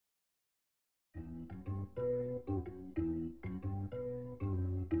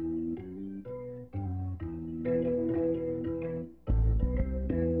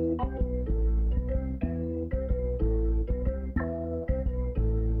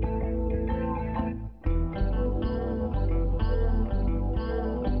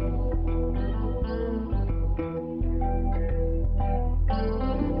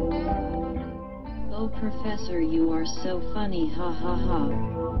Professor, you are so funny, ha ha ha.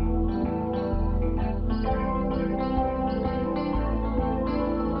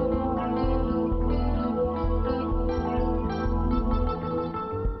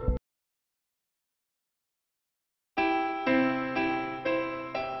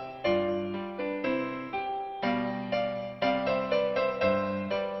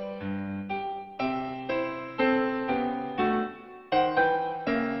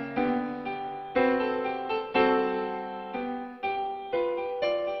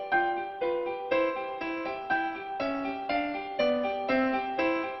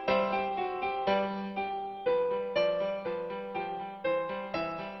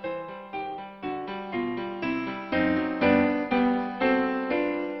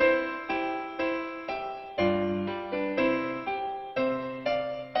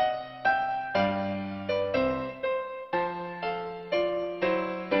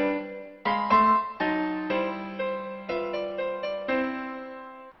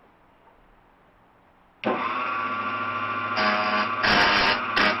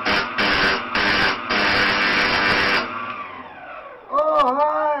 Oh,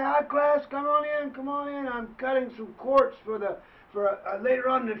 hi, class. Come on in, come on in. I'm cutting some quartz for later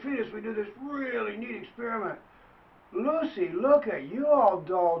on in the fetus. We do this really neat experiment. Lucy, look at you all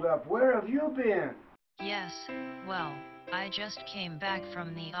dolled up. Where have you been? Yes, well, I just came back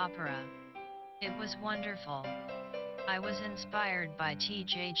from the opera. It was wonderful. I was inspired by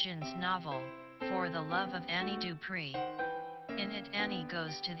T.J. Jinn's novel, For the Love of Annie Dupree. In it, Annie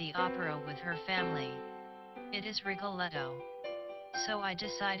goes to the opera with her family. It is Rigoletto. So I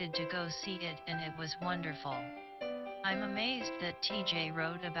decided to go see it, and it was wonderful. I'm amazed that TJ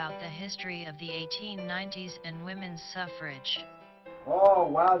wrote about the history of the 1890s and women's suffrage. Oh,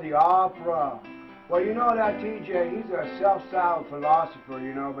 wow, the opera. Well, you know that TJ, he's a self-styled philosopher,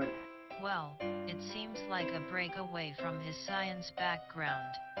 but... Well, it seems like a breakaway from his science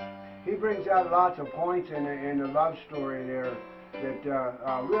background. He brings out lots of points in the love story there that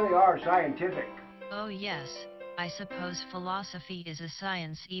really are scientific. Oh yes, I suppose philosophy is a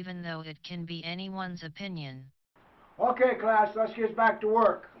science even though it can be anyone's opinion. Okay, class, let's get back to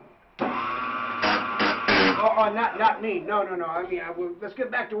work. Oh, not me. No. I mean, let's get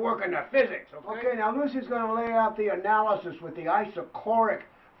back to work on the physics, okay? Okay, now Lucy's going to lay out the analysis with the isochoric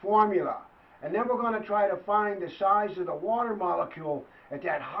formula. And then we're going to try to find the size of the water molecule at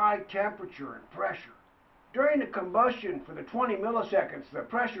that high temperature and pressure. During the combustion for the 20 milliseconds, the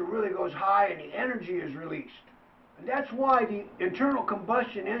pressure really goes high and the energy is released. And that's why the internal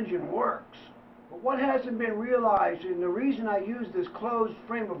combustion engine works. But what hasn't been realized, and the reason I use this closed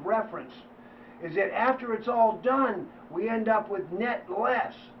frame of reference, is that after it's all done, we end up with net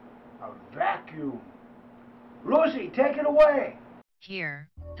less, a vacuum. Lucy, take it away. Here,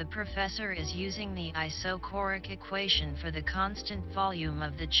 the professor is using the isochoric equation for the constant volume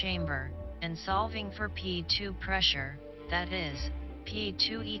of the chamber, and solving for P2 pressure, that is,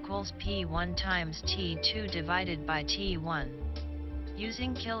 P2 equals P1 times T2 divided by T1.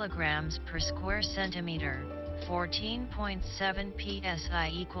 Using kilograms per square centimeter, 14.7 psi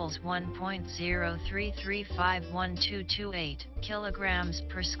equals 1.03351228 kilograms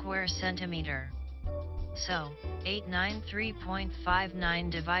per square centimeter. So, 893.59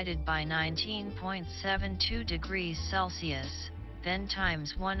 divided by 19.72 degrees Celsius, then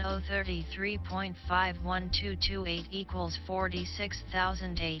times 1033.51228 equals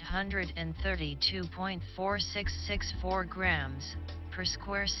 46,832.4664 grams per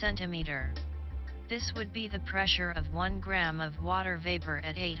square centimeter. This would be the pressure of 1 gram of water vapor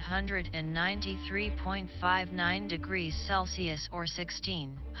at 893.59 degrees Celsius or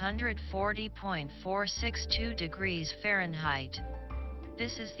 1640.462 degrees Fahrenheit.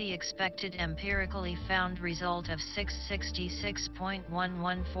 This is the expected empirically found result of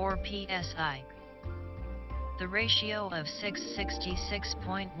 666.114 psi. The ratio of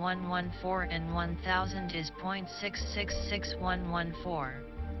 666.114 and 1000 is 0.666114.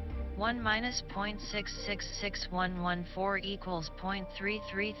 1 minus 0.666114 equals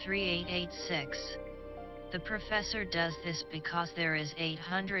 0.333886. The professor does this because there is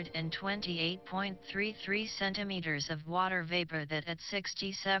 828.33 centimeters of water vapor that at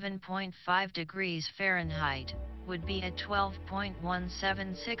 67.5 degrees Fahrenheit, would be at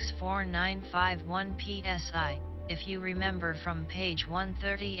 12.1764951 psi, if you remember from page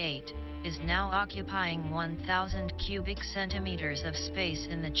 138, is now occupying 1000 cubic centimeters of space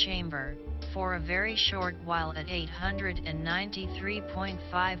in the chamber, for a very short while at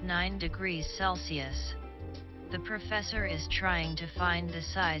 893.59 degrees Celsius. The professor is trying to find the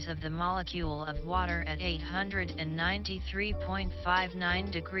size of the molecule of water at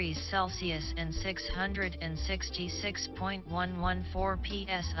 893.59 degrees Celsius and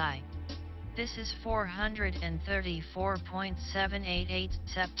 666.114 psi. This is 434.788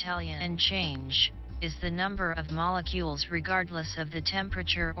 septillion and change, is the number of molecules regardless of the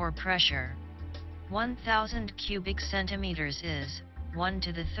temperature or pressure. 1000 cubic centimeters is 1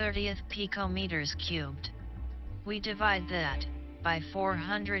 to the 30th picometers cubed. We divide that by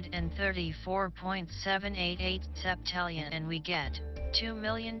 434.788 septillion and we get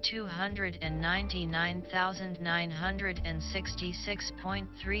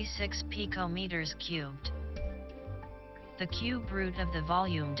 2,299,966.36 picometers cubed. The cube root of the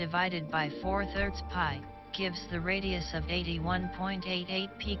volume divided by 4/3 pi gives the radius of 81.88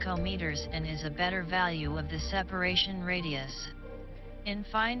 picometers and is a better value of the separation radius. In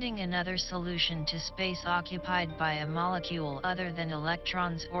finding another solution to space occupied by a molecule other than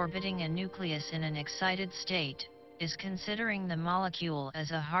electrons orbiting a nucleus in an excited state, is considering the molecule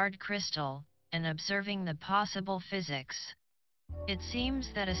as a hard crystal, and observing the possible physics. It seems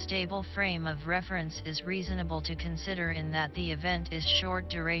that a stable frame of reference is reasonable to consider in that the event is short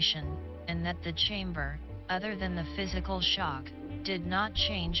duration, and that the chamber, other than the physical shock, did not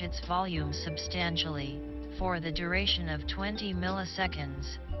change its volume substantially, for the duration of 20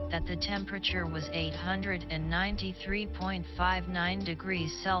 milliseconds, that the temperature was 893.59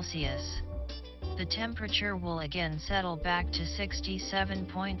 degrees Celsius. The temperature will again settle back to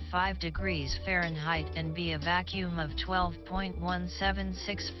 67.5 degrees Fahrenheit and be a vacuum of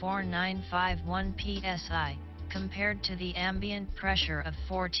 12.1764951 psi, compared to the ambient pressure of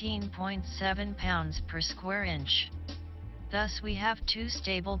 14.7 pounds per square inch. Thus we have two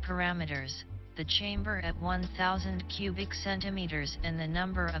stable parameters, the chamber at 1000 cubic centimeters and the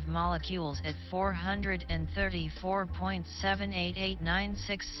number of molecules at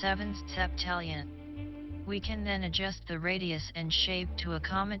 434.788967 septillion. We can then adjust the radius and shape to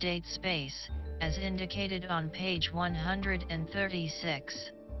accommodate space, as indicated on page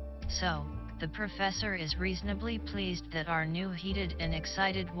 136. So, the professor is reasonably pleased that our new heated and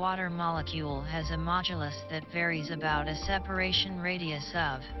excited water molecule has a modulus that varies about a separation radius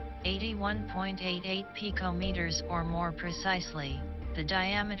of 81.88 picometers or more precisely, the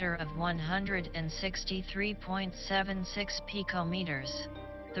diameter of 163.76 picometers.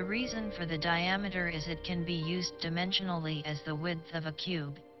 The reason for the diameter is it can be used dimensionally as the width of a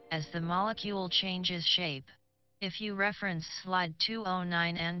cube, as the molecule changes shape. If you reference slide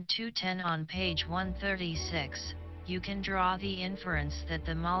 209 and 210 on page 136, you can draw the inference that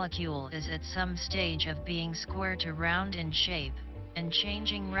the molecule is at some stage of being square to round in shape, and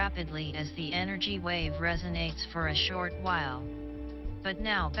changing rapidly as the energy wave resonates for a short while. But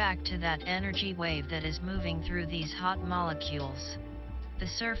now back to that energy wave that is moving through these hot molecules. The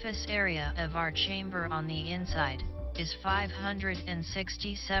surface area of our chamber on the inside is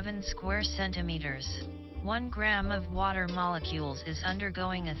 567 square centimeters. 1 gram of water molecules is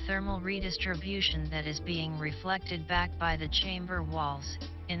undergoing a thermal redistribution that is being reflected back by the chamber walls,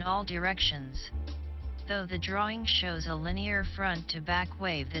 in all directions. Though the drawing shows a linear front to back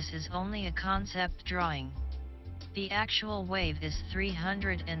wave, this is only a concept drawing. The actual wave is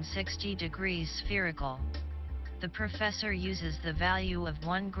 360 degrees spherical. The professor uses the value of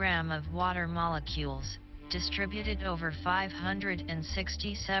 1 gram of water molecules, distributed over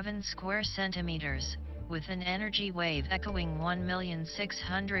 567 square centimeters, with an energy wave echoing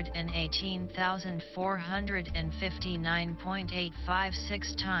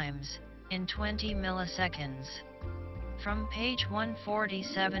 1,618,459.856 times, in 20 milliseconds. From page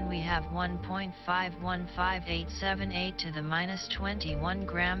 147 we have 1.515878 to the minus 21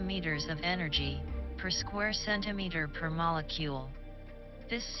 gram meters of energy, per square centimeter per molecule.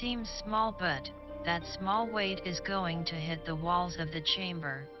 This seems small, but that small weight is going to hit the walls of the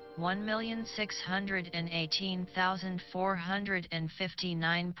chamber,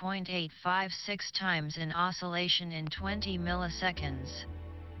 1,618,459.856 times in oscillation in 20 milliseconds.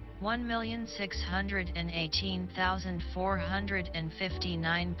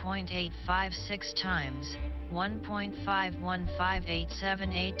 1,618,459.856 times,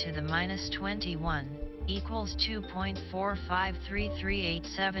 1.515878 to the minus 21, equals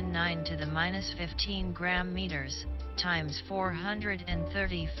 2.4533879 to the minus 15 gram meters, times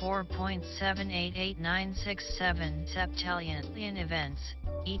 434.788967 septillion events,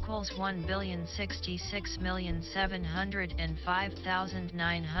 equals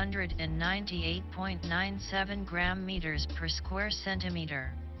 1,066,705,998.97 gram meters per square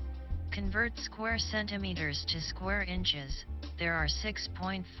centimeter. Convert square centimeters to square inches. there are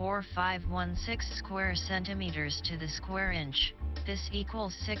 6.4516 square centimeters to the square inch. This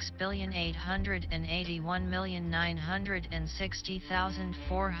equals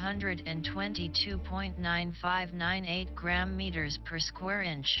 6,881,960,422.9598 gram meters per square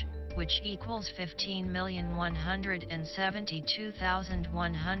inch, which equals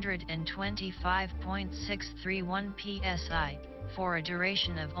 15,172,125.631 psi, for a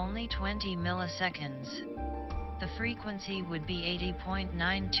duration of only 20 milliseconds. The frequency would be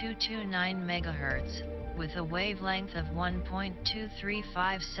 80.9229 MHz, with a wavelength of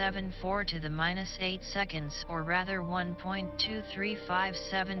 1.23574 to the minus 8 seconds, or rather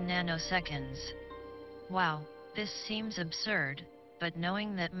 1.2357 nanoseconds. Wow, this seems absurd, but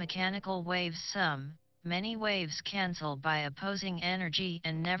knowing that mechanical waves many waves cancel by opposing energy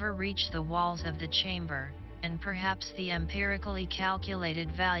and never reach the walls of the chamber, and perhaps the empirically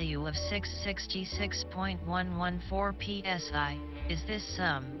calculated value of 666.114 psi, is this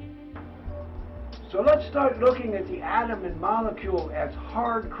sum. So let's start looking at the atom and molecule as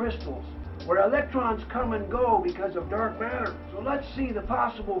hard crystals, where electrons come and go because of dark matter. So let's see the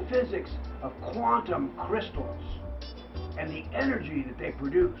possible physics of quantum crystals and the energy that they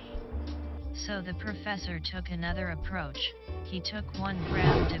produce. So the professor took another approach. He took 1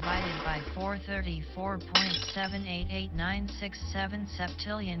 gram divided by 434.78897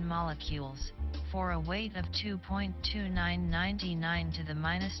 septillion molecules, for a weight of 2.2999 to the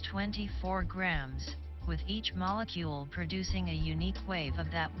minus 24 grams, with each molecule producing a unique wave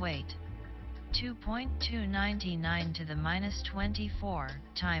of that weight. 2.299 to the minus 24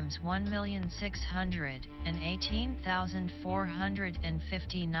 times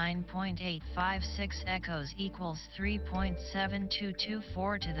 1,618,459.856 echoes equals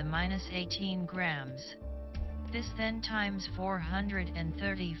 3.7224 to the minus 18 grams. This then times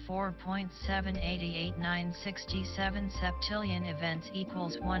 434.788967 septillion events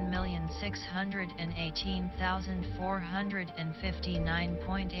equals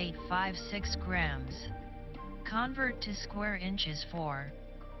 1,618,459.856 grams. Convert to square inches for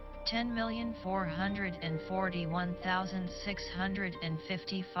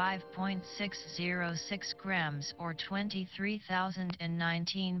 10,441,655.606 grams, or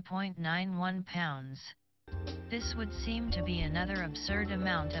 23,019.91 pounds. This would seem to be another absurd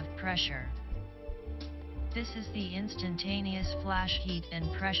amount of pressure. This is the instantaneous flash heat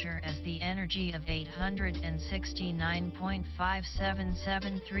and pressure as the energy of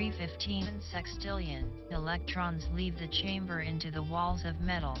 869.577315 sextillion electrons leave the chamber into the walls of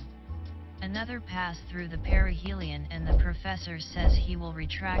metal. Another pass through the perihelion, and the professor says he will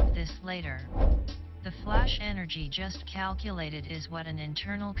retract this later. The flash energy just calculated is what an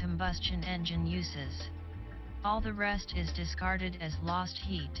internal combustion engine uses. All the rest is discarded as lost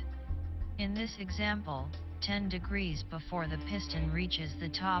heat. In this example, 10 degrees before the piston reaches the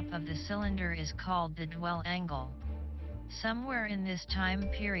top of the cylinder is called the dwell angle. Somewhere in this time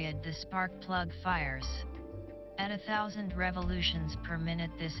period the spark plug fires. At 1,000 revolutions per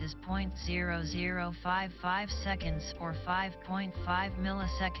minute this is 0.0055 seconds or 5.5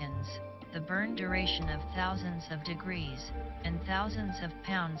 milliseconds. The burn duration of thousands of degrees, and thousands of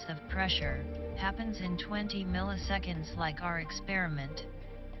pounds of pressure, happens in 20 milliseconds like our experiment.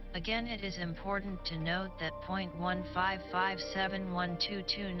 Again, it is important to note that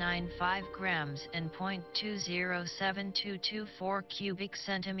 0.155712295 grams and 0.207224 cubic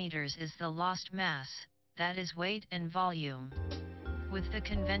centimeters is the lost mass, that is weight and volume. With the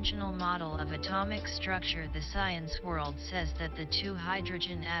conventional model of atomic structure, the science world says that the two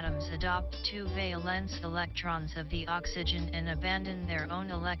hydrogen atoms adopt two valence electrons of the oxygen and abandon their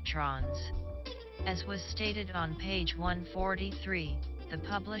own electrons. As was stated on page 143, the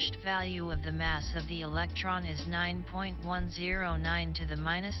published value of the mass of the electron is 9.109 to the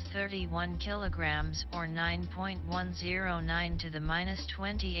minus 31 kilograms, or 9.109 to the minus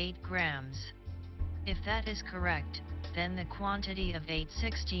 28 grams. If that is correct, then the quantity of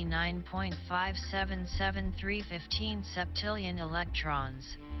 869.577315 septillion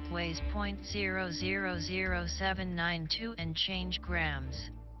electrons weighs 0.000792 and change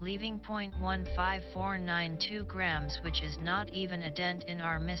grams, leaving 0.15492 grams, which is not even a dent in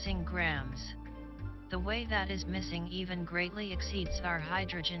our missing grams. The way that is missing even greatly exceeds our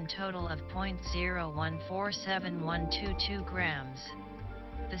hydrogen total of 0.0147122 grams.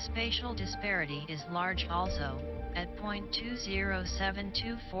 The spatial disparity is large also, at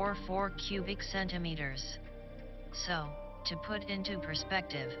 0.207244 cubic centimeters. So, to put into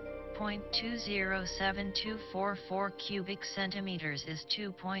perspective, 0.207244 cubic centimeters is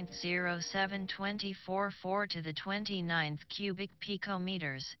 2.07244 to the 29th cubic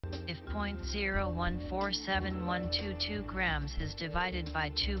picometers. If 0.0147122 grams is divided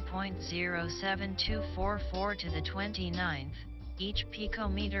by 2.07244 to the 29th, each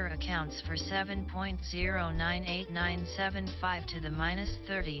picometer accounts for 7.098975 to the minus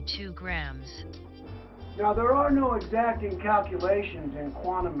 32 grams. Now, there are no exacting calculations in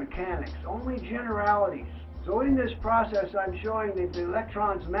quantum mechanics, only generalities. So in this process, I'm showing that the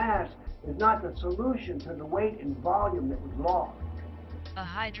electron's mass is not the solution to the weight and volume that was lost. A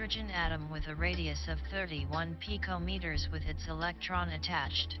hydrogen atom with a radius of 31 picometers with its electron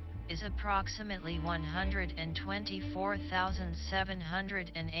attached is approximately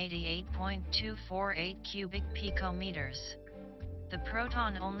 124,788.248 cubic picometers. The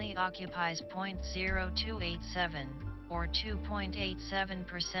proton only occupies 0.0287, or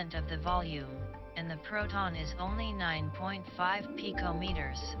 2.87% of the volume, and the proton is only 9.5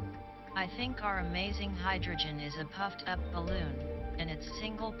 picometers. I think our amazing hydrogen is a puffed-up balloon, and its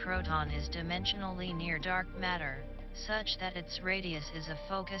single proton is dimensionally near dark matter, such that its radius is a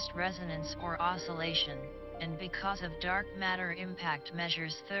focused resonance or oscillation, and because of dark matter impact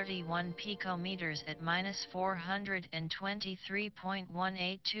measures 31 picometers at minus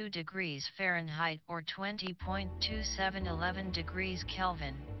 423.182 degrees Fahrenheit or 20.2711 degrees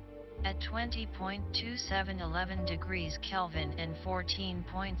Kelvin. At 20.2711 degrees Kelvin and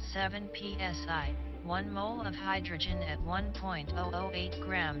 14.7 psi, 1 mole of hydrogen at 1.008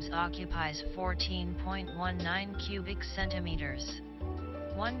 grams occupies 14.19 cubic centimeters.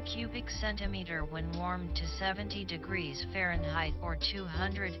 1 cubic centimeter when warmed to 70 degrees Fahrenheit or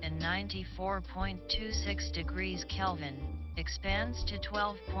 294.26 degrees Kelvin, expands to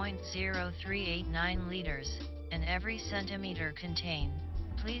 12.0389 liters, and every centimeter contain.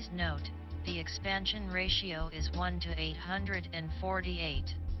 Please note, the expansion ratio is 1 to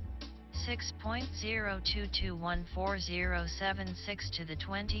 848. 6.022140076 to the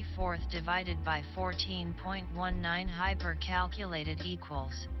 24th divided by 14.19 hyper-calculated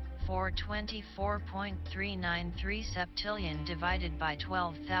equals 424.393 septillion divided by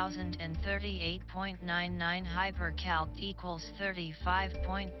 12,038.99 hyper-calc equals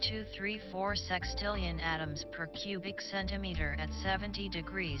 35.234 sextillion atoms per cubic centimeter at 70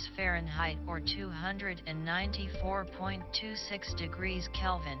 degrees Fahrenheit or 294.26 degrees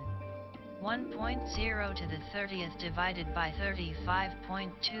Kelvin. 1.0 to the 30th divided by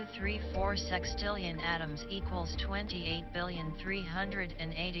 35.234 sextillion atoms equals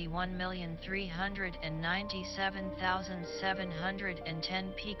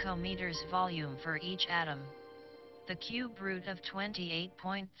 28,381,397,710 picometers volume for each atom. The cube root of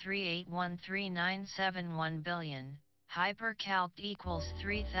 28.381397 billion. Hypercalc equals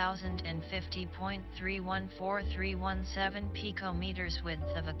 3050.314317 picometers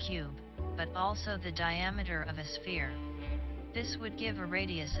width of a cube, but also the diameter of a sphere. This would give a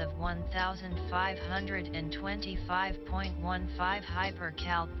radius of 1525.15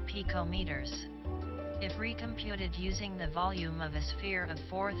 hypercalc picometers. If recomputed using the volume of a sphere of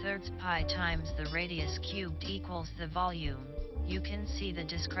 4/3 pi times the radius cubed equals the volume, you can see the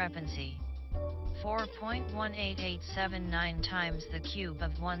discrepancy. 4.18879 times the cube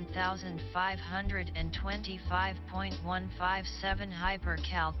of 1525.157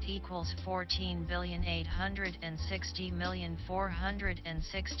 hypercalc equals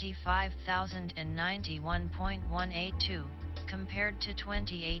 14,860,465,091.182, compared to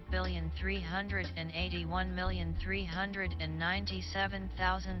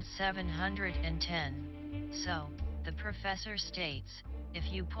 28,381,397,710. So, the professor states, if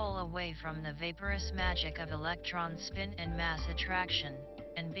you pull away from the vaporous magic of electron spin and mass attraction,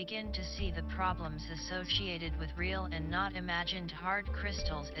 and begin to see the problems associated with real and not imagined hard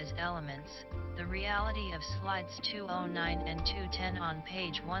crystals as elements, the reality of slides 209 and 210 on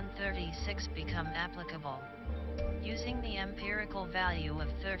page 136 become applicable. Using the empirical value of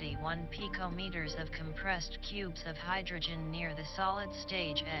 31 picometers of compressed cubes of hydrogen near the solid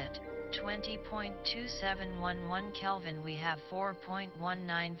stage at 20.2711 Kelvin, we have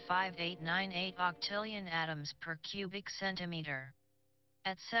 4.195898 octillion atoms per cubic centimeter.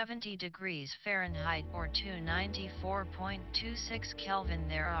 At 70 degrees Fahrenheit or 294.26 Kelvin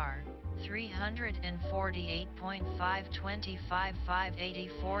there are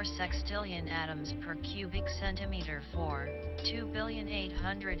 348.525584 sextillion atoms per cubic centimeter for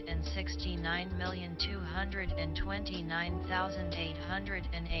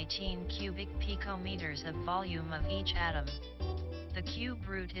 2,869,229,818 cubic picometers of volume of each atom. The cube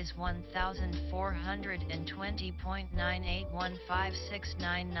root is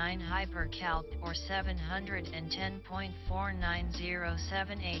 1420.98156999 hypercalc or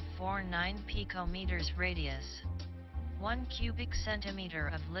 710.4907849 picometers radius. 1 cubic centimeter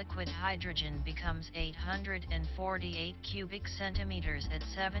of liquid hydrogen becomes 848 cubic centimeters at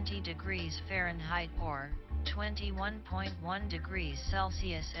 70 degrees Fahrenheit or 21.1 degrees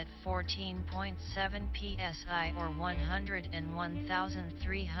Celsius at 14.7 psi or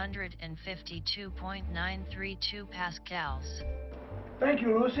 101,352.932 pascals. Thank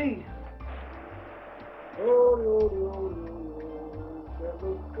you, Lucy. Oh, that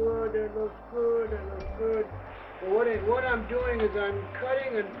looks good, that looks good, that looks good. Well, what I'm doing is I'm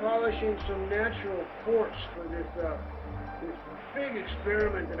cutting and polishing some natural quartz for this big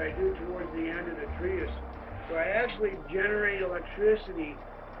experiment that I do towards the end of the treatise. So I actually generate electricity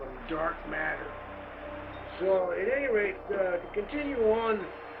from dark matter. So at any rate, to continue on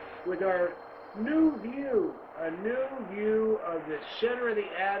with our new view, a new view of the center of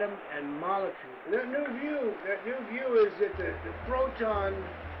the atom and molecule. That new view is that the proton,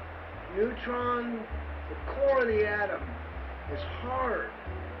 neutron, the core of the atom is hard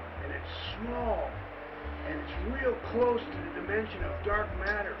and it's small and it's real close to the dimension of dark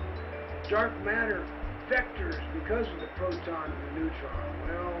matter. Dark matter vectors because of the proton and the neutron.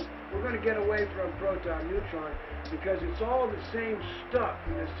 Well, we're going to get away from proton, neutron because it's all the same stuff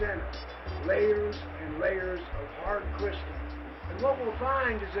in the center. Layers and layers of hard crystal. And what we'll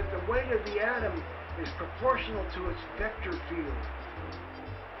find is that the weight of the atom is proportional to its vector field.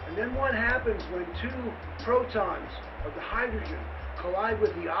 And then what happens when two protons of the hydrogen collide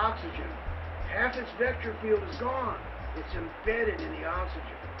with the oxygen? Half its vector field is gone. It's embedded in the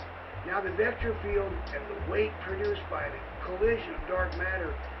oxygen. Now the vector field and the weight produced by the collision of dark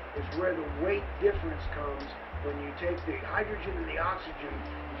matter is where the weight difference comes when you take the hydrogen and the oxygen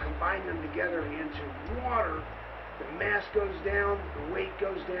and combine them together into water. The mass goes down, the weight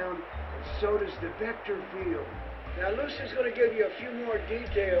goes down, and so does the vector field. Now Lucy's going to give you a few more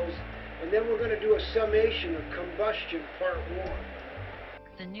details, and then we're going to do a summation of combustion part 1.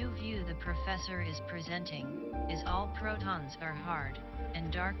 The new view the professor is presenting is all protons are hard,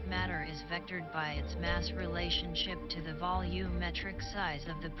 and dark matter is vectored by its mass relationship to the volumetric size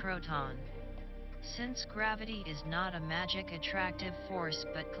of the proton. Since gravity is not a magic attractive force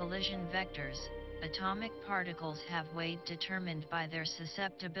but collision vectors, atomic particles have weight determined by their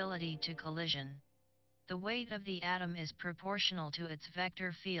susceptibility to collision. The weight of the atom is proportional to its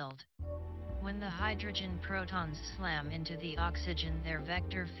vector field. When the hydrogen protons slam into the oxygen, their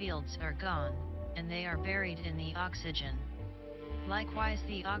vector fields are gone, and they are buried in the oxygen. Likewise,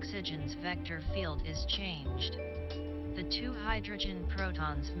 the oxygen's vector field is changed. The two hydrogen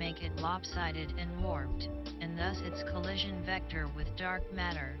protons make it lopsided and warped, and thus its collision vector with dark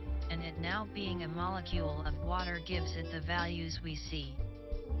matter, and it now being a molecule of water gives it the values we see.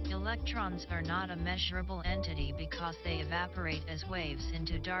 Electrons are not a measurable entity because they evaporate as waves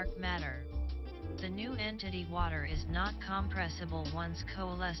into dark matter. The new entity water is not compressible once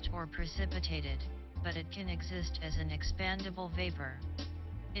coalesced or precipitated, but it can exist as an expandable vapor.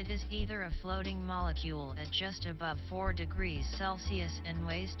 It is either a floating molecule at just above 4 degrees Celsius and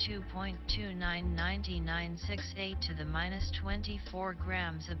weighs 2.299968 to the minus 24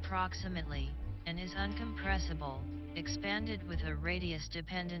 grams approximately, and is uncompressible, expanded with a radius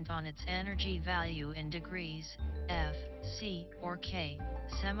dependent on its energy value in degrees, F, C, or K,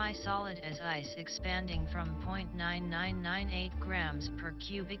 semi-solid as ice expanding from 0.9998 grams per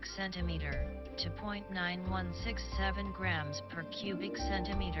cubic centimeter to 0.9167 grams per cubic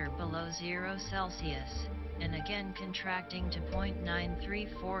centimeter below 0 Celsius, and again contracting to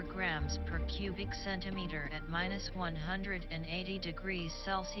 0.934 grams per cubic centimeter at minus 180 degrees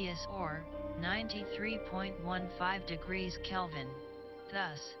Celsius or 93.15 degrees Kelvin.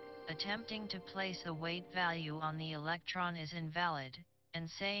 Thus, attempting to place a weight value on the electron is invalid, and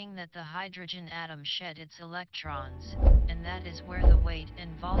saying that the hydrogen atom shed its electrons, and that is where the weight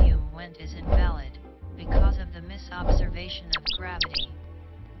and volume went is invalid, because of the misobservation of gravity.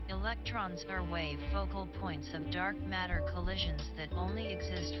 Electrons are wave focal points of dark matter collisions that only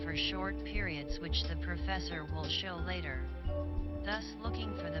exist for short periods, which the professor will show later. Thus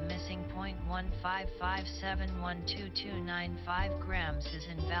looking for the missing 0.155712295 grams is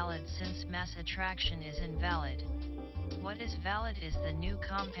invalid since mass attraction is invalid. What is valid is the new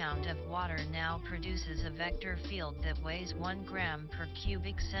compound of water now produces a vector field that weighs 1 gram per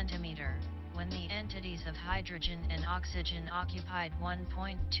cubic centimeter, when the entities of hydrogen and oxygen occupied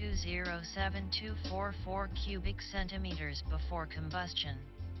 1.207244 cubic centimeters before combustion.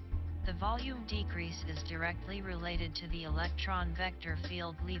 The volume decrease is directly related to the electron vector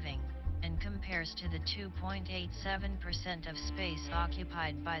field leaving, and compares to the 2.87% of space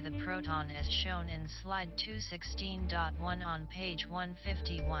occupied by the proton as shown in slide 216.1 on page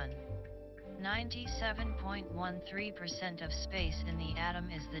 151. 97.13% of space in the atom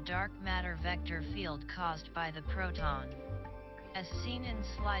is the dark matter vector field caused by the proton. As seen in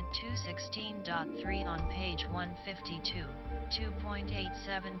slide 216.3 on page 152,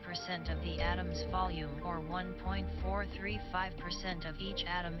 2.87% of the atom's volume or 1.435% of each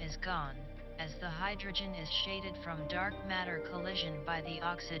atom is gone, as the hydrogen is shaded from dark matter collision by the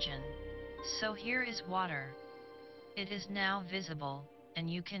oxygen. So here is water. It is now visible, and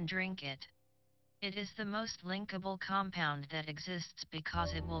you can drink it. It is the most linkable compound that exists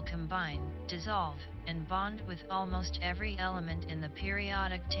because it will combine, dissolve, and bond with almost every element in the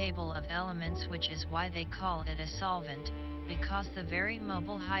periodic table of elements, which is why they call it a solvent, because the very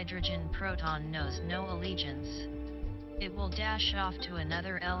mobile hydrogen proton knows no allegiance. It will dash off to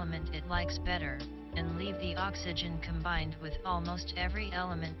another element it likes better, and leave the oxygen combined with almost every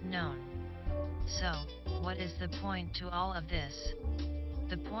element known. So, what is the point to all of this?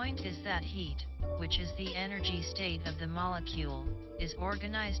 The point is that heat, which is the energy state of the molecule, is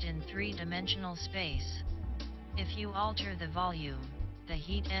organized in three-dimensional space. If you alter the volume, the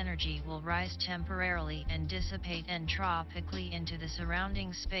heat energy will rise temporarily and dissipate entropically into the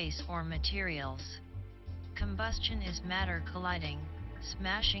surrounding space or materials. Combustion is matter colliding,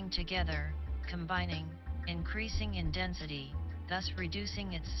 smashing together, combining, increasing in density, thus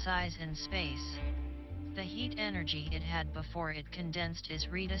reducing its size in space. The heat energy it had before it condensed is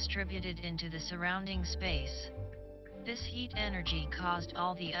redistributed into the surrounding space. This heat energy caused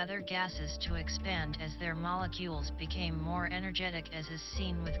all the other gases to expand as their molecules became more energetic, as is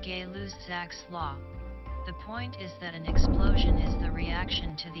seen with Gay-Lussac's law. The point is that an explosion is the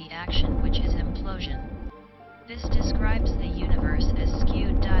reaction to the action, which is implosion. This describes the universe as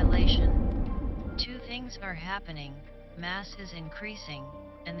skewed dilation. Two things are happening: mass is increasing,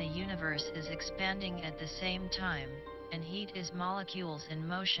 and the universe is expanding at the same time, and heat is molecules in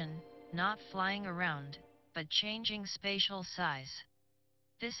motion, not flying around, but changing spatial size.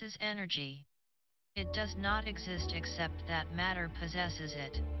 This is energy. It does not exist except that matter possesses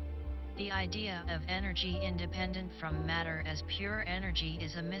it. The idea of energy independent from matter as pure energy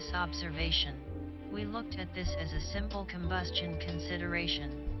is a misobservation. We looked at this as a simple combustion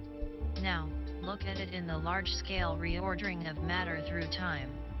consideration. Now, look at it in the large-scale reordering of matter through time.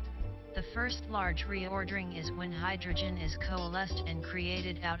 The first large reordering is when hydrogen is coalesced and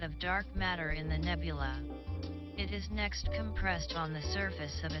created out of dark matter in the nebula. It is next compressed on the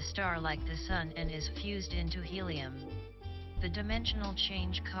surface of a star like the Sun and is fused into helium. The dimensional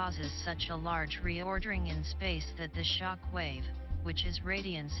change causes such a large reordering in space that the shock wave, which is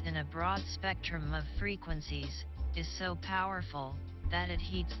radiance in a broad spectrum of frequencies, is so powerful that it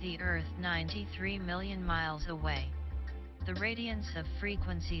heats the Earth 93 million miles away. The radiance of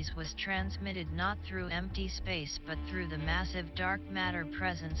frequencies was transmitted not through empty space but through the massive dark matter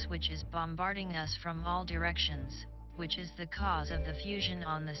presence, which is bombarding us from all directions, which is the cause of the fusion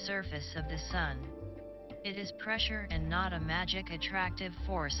on the surface of the Sun. It is pressure and not a magic attractive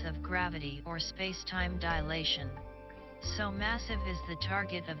force of gravity or space-time dilation. So massive is the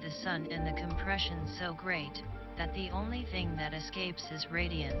target of the Sun and the compression so great, that the only thing that escapes is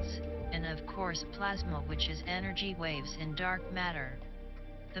radiance, and of course plasma, which is energy waves in dark matter.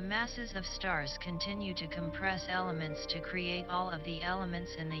 The masses of stars continue to compress elements to create all of the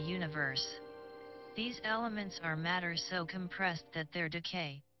elements in the universe. These elements are matter so compressed that their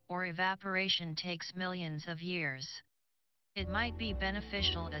decay, or evaporation, takes millions of years. It might be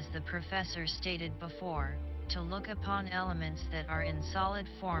beneficial, as the professor stated before, to look upon elements that are in solid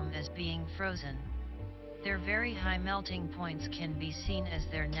form as being frozen. Their very high melting points can be seen as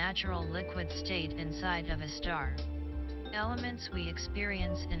their natural liquid state inside of a star. Elements we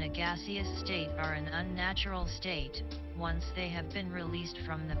experience in a gaseous state are an unnatural state, once they have been released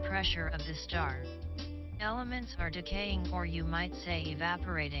from the pressure of the star. Elements are decaying, or you might say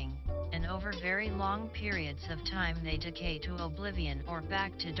evaporating, and over very long periods of time they decay to oblivion or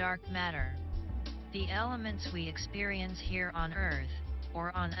back to dark matter. The elements we experience here on Earth,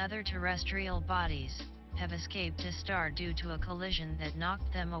 or on other terrestrial bodies, have escaped a star due to a collision that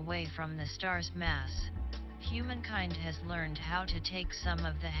knocked them away from the star's mass. Humankind has learned how to take some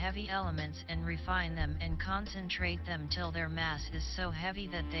of the heavy elements and refine them and concentrate them till their mass is so heavy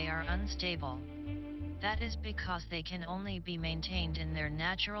that they are unstable. That is because they can only be maintained in their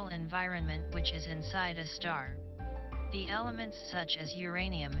natural environment, which is inside a star. The elements such as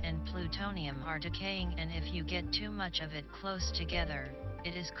uranium and plutonium are decaying, and if you get too much of it close together,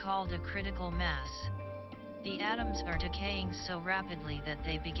 it is called a critical mass. The atoms are decaying so rapidly that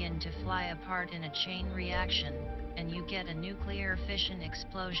they begin to fly apart in a chain reaction, and you get a nuclear fission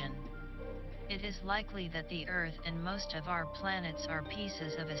explosion. It is likely that the Earth and most of our planets are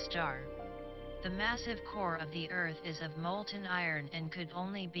pieces of a star. The massive core of the Earth is of molten iron and could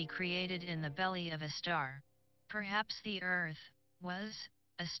only be created in the belly of a star. Perhaps the Earth was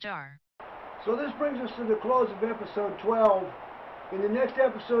a star. So this brings us to the close of episode 12. In the next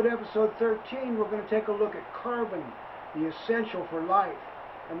episode, episode 13, we're going to take a look at carbon, the essential for life.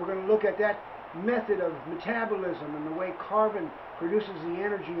 And we're going to look at that method of metabolism and the way carbon produces the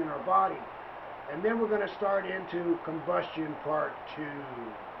energy in our body. And then we're going to start into combustion part 2.